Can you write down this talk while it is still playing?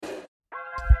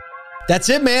That's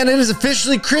it, man. It is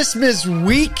officially Christmas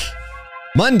week.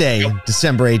 Monday,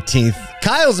 December 18th.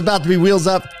 Kyle's about to be wheels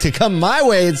up to come my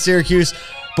way in Syracuse,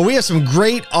 but we have some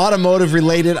great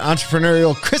automotive-related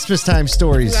entrepreneurial Christmas time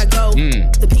stories. Okay,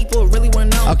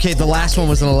 the last one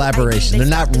was an elaboration. They're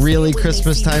not really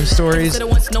Christmas time stories,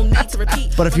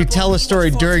 but if you tell a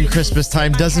story during Christmas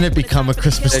time, doesn't it become a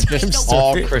Christmas time story?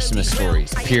 All Christmas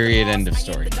stories, period, end of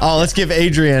story. Oh, let's give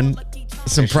Adrian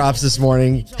some props this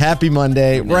morning. Happy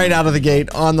Monday, right out of the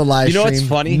gate on the live stream. You know what's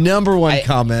funny? Number one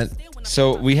comment.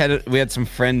 So we had some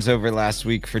friends over last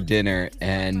week for dinner,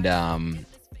 and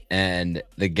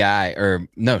the guy,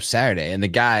 Saturday, and the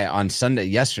guy on Sunday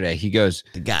yesterday, he goes,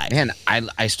 man,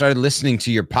 I started listening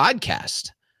to your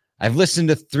podcast. I've listened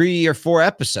to 3 or 4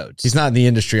 episodes. He's not in the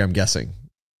industry, I'm guessing.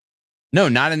 No,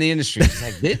 not in the industry. He's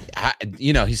like,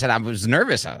 he said, I was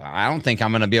nervous. I don't think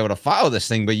I'm going to be able to follow this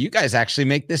thing, but you guys actually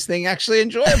make this thing actually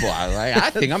enjoyable. I was like, I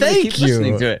think I'm going to keep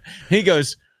listening to it. He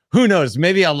goes, who knows?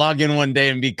 Maybe I'll log in one day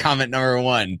and be comment number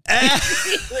 1.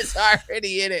 He was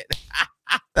already in it.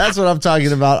 That's what I'm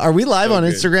talking about. Are we live on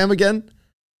Instagram again?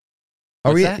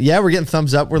 Yeah, we're getting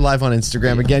thumbs up. We're live on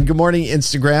Instagram again. Good morning,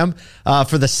 Instagram,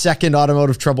 for the second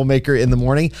automotive troublemaker in the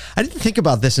morning. I didn't think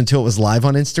about this until it was live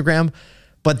on Instagram,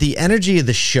 but the energy of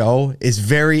the show is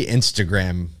very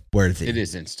Instagram worthy. It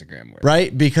is Instagram worthy.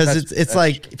 Right? Because it's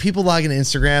like people log into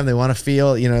Instagram, they want to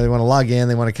feel, they want to log in,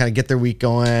 they want to kind of get their week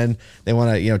going. They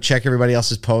want to, check everybody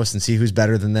else's posts and see who's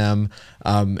better than them.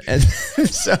 And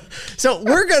so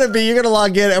you're going to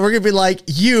log in and we're going to be like,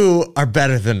 you are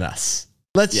better than us.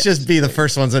 Let's just be the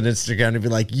first ones on Instagram to be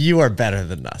like, you are better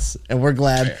than us. And we're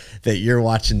glad that you're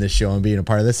watching this show and being a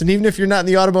part of this. And even if you're not in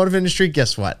the automotive industry,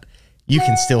 guess what? You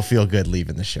can still feel good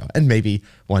leaving the show. And maybe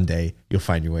one day you'll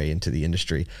find your way into the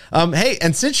industry. Hey,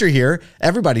 and since you're here,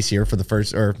 everybody's here for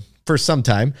for some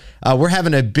time. We're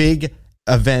having a big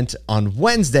event on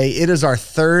Wednesday. It is our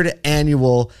 3rd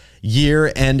annual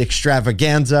year-end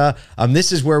extravaganza.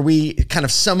 This is where we kind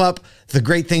of sum up the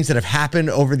great things that have happened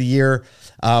over the year.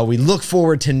 We look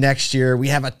forward to next year. We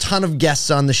have a ton of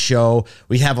guests on the show.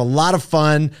 We have a lot of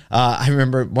fun. I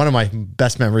remember one of my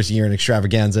best memories of Year in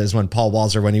Extravaganza is when Paul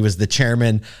Walzer, when he was the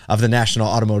chairman of the National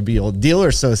Automobile Dealer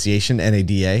Association,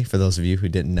 NADA, for those of you who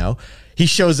didn't know, he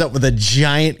shows up with a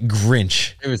giant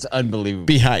Grinch. It was unbelievable.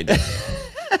 Behind him.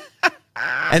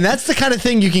 And that's the kind of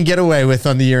thing you can get away with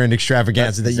on the Year-End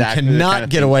Extravaganza that you cannot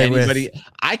get away with.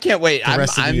 I can't wait.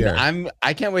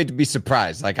 I can't wait to be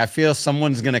surprised. Like, I feel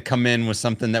someone's going to come in with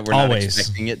something that we're not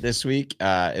expecting it this week.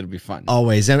 It'll be fun.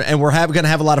 Always. And we're going to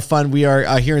have a lot of fun. We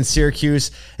are here in Syracuse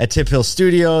at Tip Hill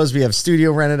Studios. We have a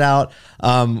studio rented out.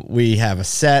 We have a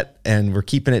set, and we're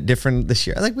keeping it different this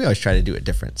year. I think we always try to do it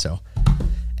different. So.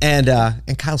 And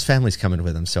Kyle's family's coming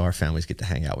with him, so our families get to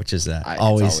hang out, which is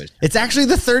always. It's actually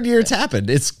the 3rd year it's happened.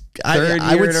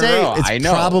 I would say it's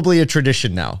probably a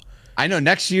tradition now. I know.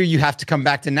 Next year you have to come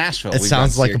back to Nashville. It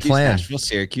sounds like a plan.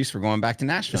 Syracuse. We're going back to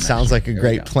Nashville. It sounds like a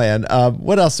great plan.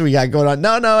 What else do we got going on?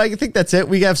 No, I think that's it.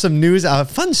 We have some news.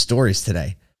 Fun stories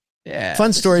today. Yeah,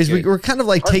 fun stories. We're kind of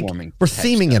like we're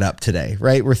theming it up today,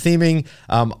 right? We're theming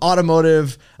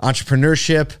automotive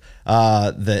entrepreneurship,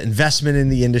 the investment in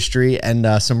the industry,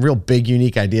 and some real big,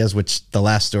 unique ideas, which the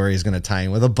last story is going to tie in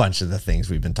with a bunch of the things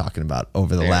we've been talking about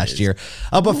over the last year.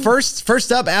 But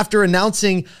first up, after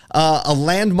announcing a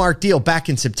landmark deal back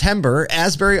in September,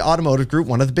 Asbury Automotive Group,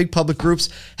 one of the big public groups,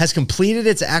 has completed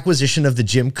its acquisition of the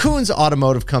Jim Koons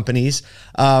Automotive Companies,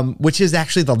 which is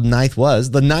actually the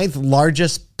ninth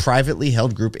largest privately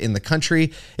held group in the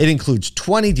country. It includes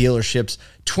 20 dealerships,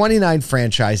 29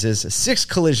 franchises, 6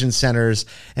 collision centers,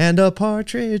 and a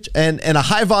partridge, and a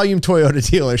high volume Toyota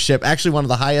dealership, actually one of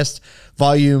the highest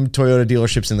volume Toyota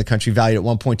dealerships in the country, valued at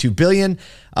 $1.2 billion.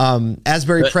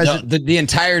 Asbury president. The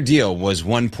entire deal was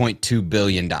 $1.2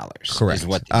 billion. Correct.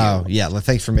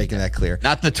 Thanks for making that clear.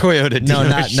 Not the Toyota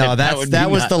dealership. That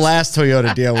was the last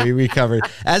Toyota deal we covered.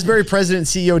 Asbury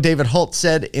president and CEO David Hult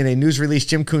said in a news release,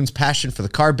 Jim Koons' passion for the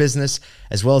car business,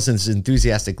 as well as his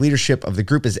enthusiastic leadership of the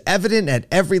group, is evident at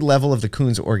every level of the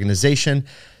Koons organization.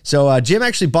 So Jim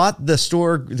actually bought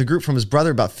the group from his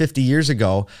brother about 50 years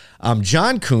ago,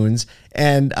 John Koons,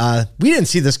 and we didn't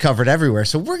see this covered everywhere.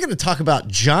 So we're going to talk about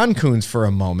John Koons for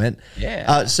a moment.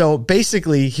 Yeah. So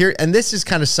basically here, and this is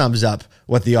kind of sums up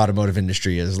what the automotive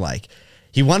industry is like.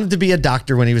 He wanted to be a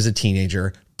doctor when he was a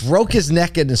teenager, broke his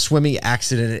neck in a swimming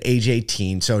accident at age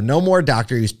 18. So no more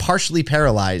doctor. He was partially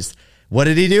paralyzed. What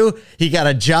did he do? He got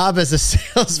a job as a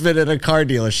salesman at a car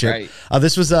dealership. Right.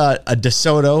 This was a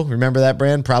DeSoto. Remember that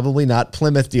brand? Probably not.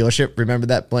 Plymouth dealership. Remember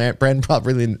that brand?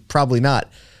 Probably not.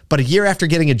 But a year after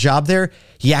getting a job there,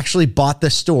 he actually bought the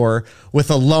store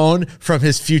with a loan from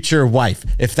his future wife.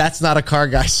 If that's not a car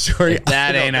guy story, if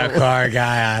that ain't a car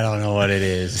guy, I don't know what it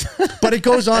is. But it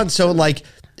goes on. So like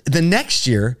the next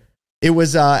year, it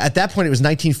was at that point, it was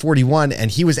 1941.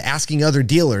 And he was asking other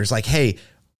dealers like, hey,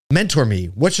 mentor me.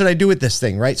 What should I do with this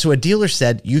thing? Right. So a dealer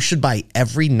said, you should buy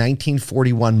every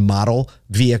 1941 model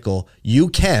vehicle you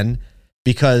can,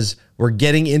 because we're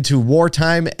getting into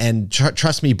wartime, and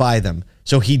trust me, buy them.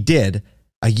 So he did.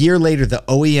 A year later, the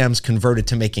OEMs converted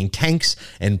to making tanks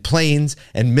and planes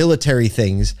and military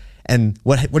things. And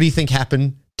what do you think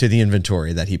happened to the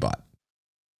inventory that he bought?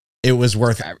 It was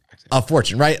worth a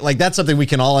fortune, right? Like that's something we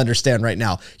can all understand right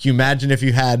now. Can you imagine if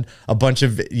you had a bunch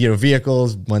of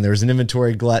vehicles when there was an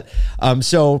inventory glut, or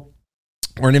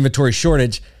an inventory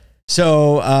shortage?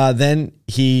 So then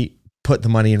he put the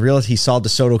money in real estate. He saw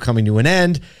DeSoto coming to an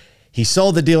end. He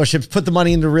sold the dealerships, put the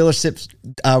money into real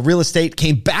estate,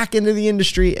 came back into the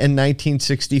industry in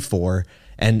 1964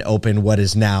 and opened what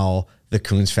is now the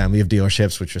Koons family of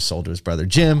dealerships, which was sold to his brother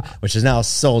Jim, which is now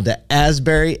sold to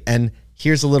Asbury. And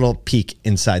here's a little peek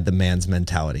inside the man's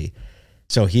mentality.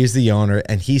 So he's the owner,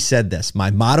 and he said this: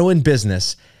 my motto in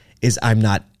business is I'm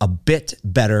not a bit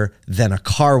better than a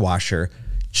car washer,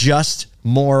 just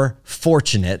more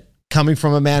fortunate. Coming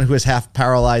from a man who is half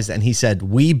paralyzed. And he said,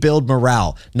 we build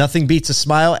morale. Nothing beats a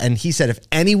smile. And he said, if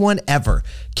anyone ever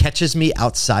catches me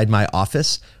outside my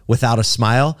office without a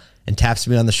smile and taps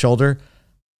me on the shoulder,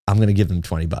 I'm going to give them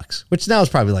 $20, which now is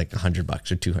probably like $100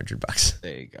 or $200.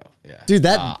 There you go. Yeah. Dude,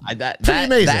 pretty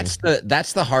amazing.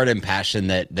 That's the heart and passion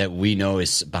that we know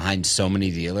is behind so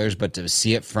many dealers, but to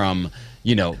see it from,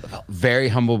 very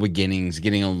humble beginnings,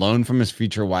 getting a loan from his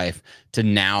future wife to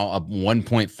now a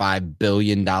 $1.5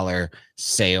 billion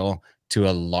sale to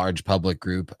a large public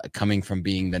group, coming from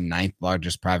being the 9th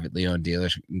largest privately owned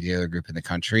dealer group in the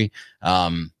country.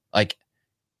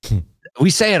 We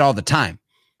say it all the time.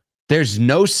 There's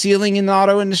no ceiling in the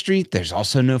auto industry. There's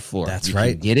also no floor. That's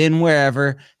right. Get in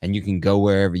wherever, and you can go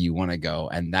wherever you want to go.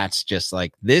 And that's just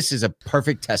like, this is a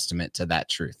perfect testament to that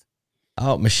truth.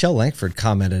 Oh, Michelle Langford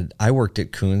commented, I worked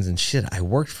at Koons, and shit, I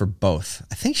worked for both.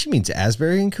 I think she means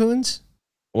Asbury and Koons.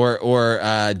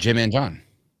 Or Jim and John.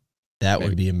 That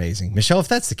would be amazing. Michelle, if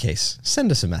that's the case,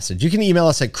 send us a message. You can email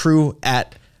us at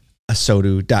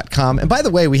crew@asodu.com. And by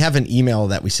the way, we have an email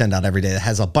that we send out every day that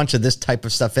has a bunch of this type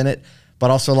of stuff in it,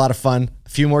 but also a lot of fun, a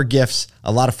few more gifts,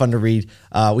 a lot of fun to read.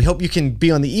 We hope you can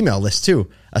be on the email list too.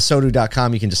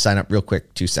 asodu.com. You can just sign up real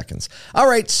quick, 2 seconds. All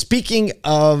right. Speaking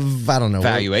of,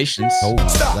 valuations.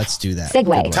 Let's do that.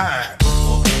 Segue time.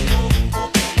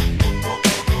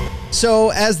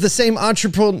 So as the same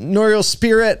entrepreneurial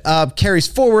spirit carries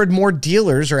forward, more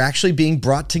dealers are actually being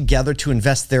brought together to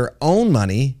invest their own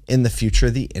money in the future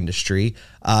of the industry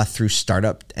through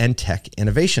startup and tech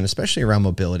innovation, especially around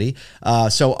mobility.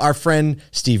 So our friend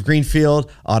Steve Greenfield,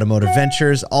 Automotive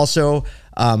Ventures, also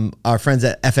our friends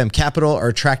at FM Capital are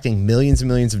attracting millions and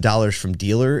millions of dollars from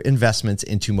dealer investments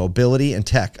into mobility and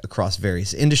tech across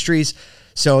various industries.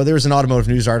 So there was an Automotive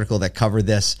News article that covered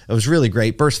this. It was really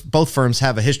great. Both firms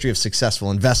have a history of successful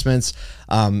investments.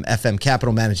 FM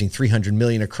Capital managing $300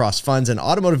 million across funds, and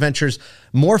Automotive Ventures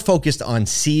more focused on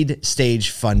seed stage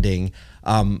funding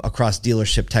across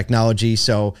dealership technology.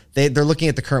 So they're looking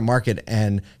at the current market,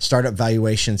 and startup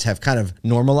valuations have kind of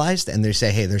normalized, and they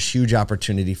say, hey, there's huge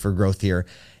opportunity for growth here.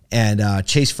 And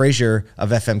Chase Frazier of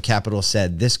FM Capital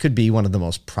said this could be one of the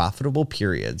most profitable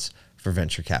periods for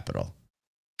venture capital.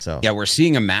 So yeah, we're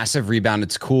seeing a massive rebound.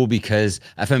 It's cool because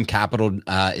FM Capital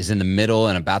is in the middle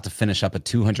and about to finish up a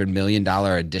 $200 million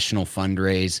additional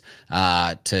fundraise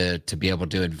to be able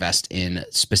to invest in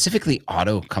specifically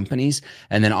auto companies.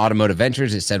 And then Automotive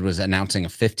Ventures, it said, was announcing a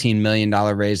 $15 million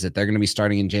raise that they're going to be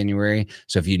starting in January.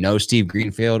 So if you know Steve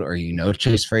Greenfield or you know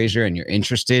Chase Frazier and you're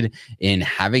interested in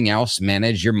having else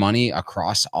manage your money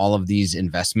across all of these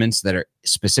investments that are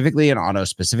specifically in auto,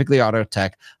 specifically auto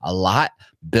tech, a lot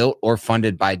built or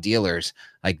funded by dealers,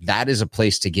 like that is a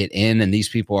place to get in, and these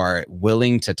people are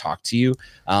willing to talk to you.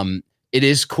 It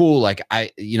is cool. Like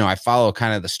I follow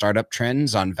kind of the startup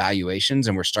trends on valuations,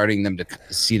 and we're starting to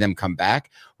see them come back.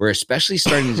 We're especially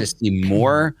starting to see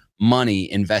more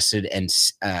money invested in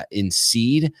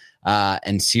seed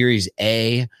and Series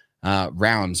A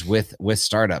rounds with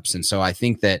startups. And so I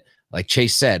think that, like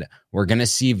Chase said, we're going to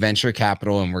see venture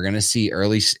capital and we're going to see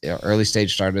early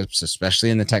stage startups,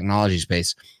 especially in the technology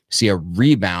space, see a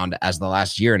rebound, as the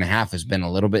last year and a half has been a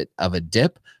little bit of a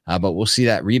dip, but we'll see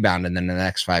that rebound in the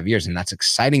next 5 years. And that's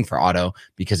exciting for auto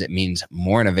because it means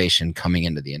more innovation coming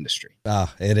into the industry.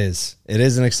 It is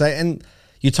an exciting, and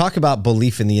you talk about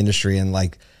belief in the industry and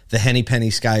like the henny penny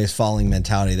sky is falling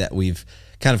mentality that we've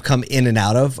kind of come in and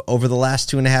out of over the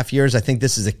last 2.5 years. I think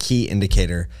this is a key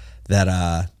indicator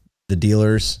that the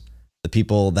dealers, the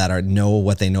people that know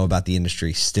what they know about the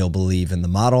industry, still believe in the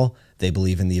model. They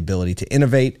believe in the ability to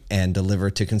innovate and deliver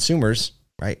to consumers,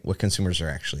 right? What consumers are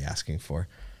actually asking for.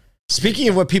 Speaking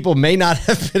of what people may not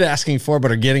have been asking for,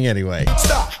 but are getting anyway.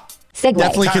 Stop. Segue.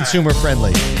 Definitely consumer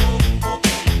friendly.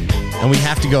 And we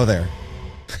have to go there.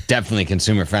 Definitely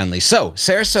consumer friendly. So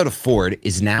Sarasota Ford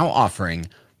is now offering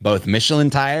both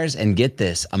Michelin tires and, get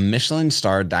this, a Michelin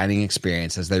star dining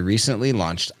experience as they recently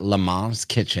launched Le Mans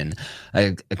Kitchen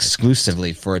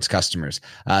exclusively for its customers.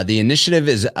 The initiative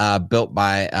is built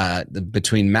by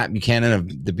between Matt Buchanan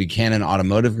of the Buchanan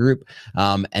Automotive Group,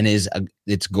 and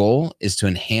its goal is to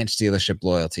enhance dealership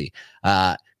loyalty.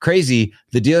 Crazy,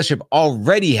 the dealership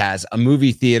already has a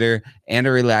movie theater and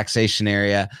a relaxation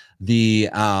area. The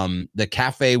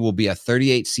cafe will be a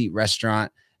 38-seat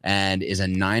restaurant and is a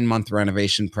 9-month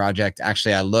renovation project.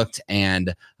 Actually, I looked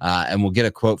and we'll get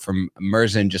a quote from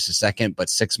Mirza in just a second,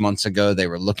 but 6 months ago, they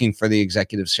were looking for the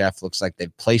executive chef. Looks like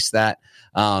they've placed that.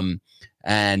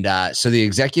 So the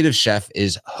executive chef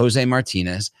is Jose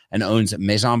Martinez and owns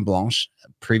Maison Blanche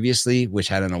previously, which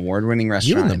had an award-winning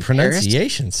restaurant. You and the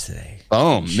pronunciations today.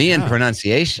 Boom. Me and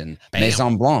pronunciation. Bam.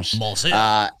 Maison Blanche.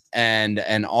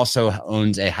 And also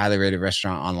owns a highly rated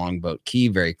restaurant on Longboat Key,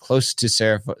 very close to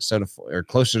Sarasota, or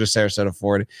closer to Sarasota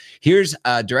Ford. Here's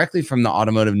directly from the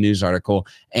Automotive News article,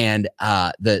 and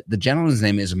the gentleman's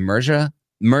name is Mirza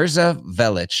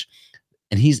Velic,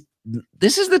 and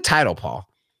this is the title, Paul.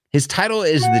 His title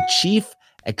is the Chief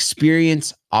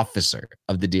Experience Officer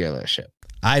of the dealership.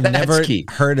 I've never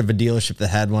heard of a dealership that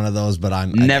had one of those, but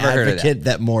I'm never an heard advocate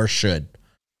that more should.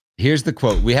 Here's the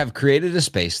quote. We have created a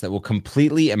space that will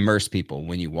completely immerse people.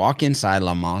 When you walk inside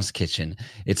Le Mans Kitchen,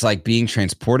 it's like being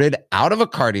transported out of a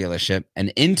car dealership and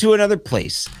into another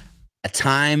place, a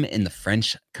time in the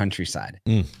French countryside.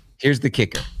 Here's the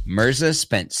kicker. Mirza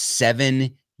spent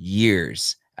 7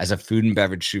 years as a food and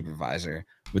beverage supervisor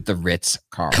with the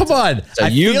Ritz-Carlton. Come on. So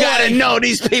you got to know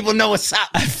these people know what's up.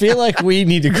 I feel like we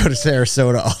need to go to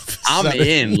Sarasota. I'm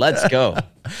in. Let's go.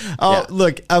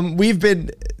 Look, we've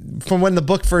been, from when the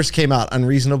book first came out,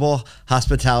 Unreasonable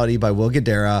Hospitality by Will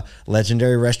Guidara,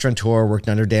 legendary restaurateur, worked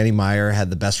under Danny Meyer, had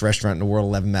the best restaurant in the world,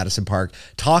 11 Madison Park,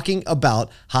 talking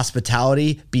about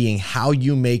hospitality being how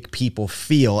you make people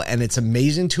feel. And it's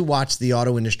amazing to watch the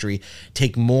auto industry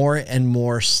take more and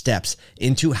more steps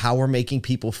into how we're making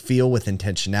people feel with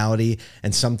intentionality.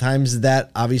 And sometimes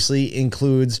that obviously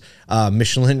includes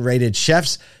Michelin-rated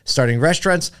chefs starting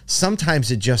restaurants. Sometimes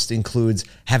it just includes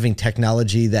having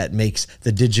technology that makes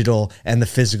the digital and the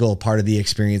physical part of the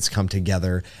experience come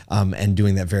together, and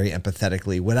doing that very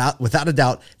empathetically. Without a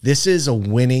doubt, this is a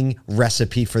winning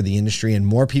recipe for the industry, and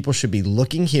more people should be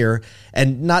looking here.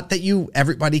 And not that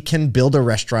everybody can build a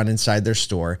restaurant inside their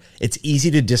store. It's easy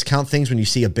to discount things when you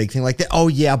see a big thing like that. Oh,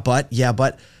 yeah, but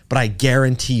I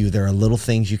guarantee you there are little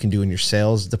things you can do in your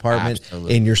sales department,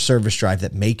 in your service drive,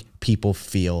 that make people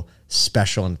feel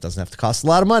special. And it doesn't have to cost a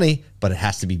lot of money, but it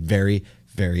has to be very,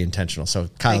 very intentional. So,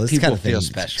 Kyle, this kind of thing is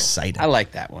exciting. I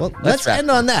like that one. Well, let's end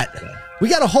on that. We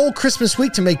got a whole Christmas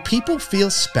week to make people feel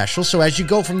special. So as you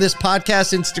go from this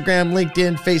podcast, Instagram,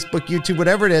 LinkedIn, Facebook, YouTube,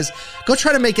 whatever it is, go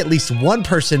try to make at least one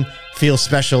person feel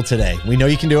special today. We know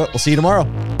you can do it. We'll see you tomorrow.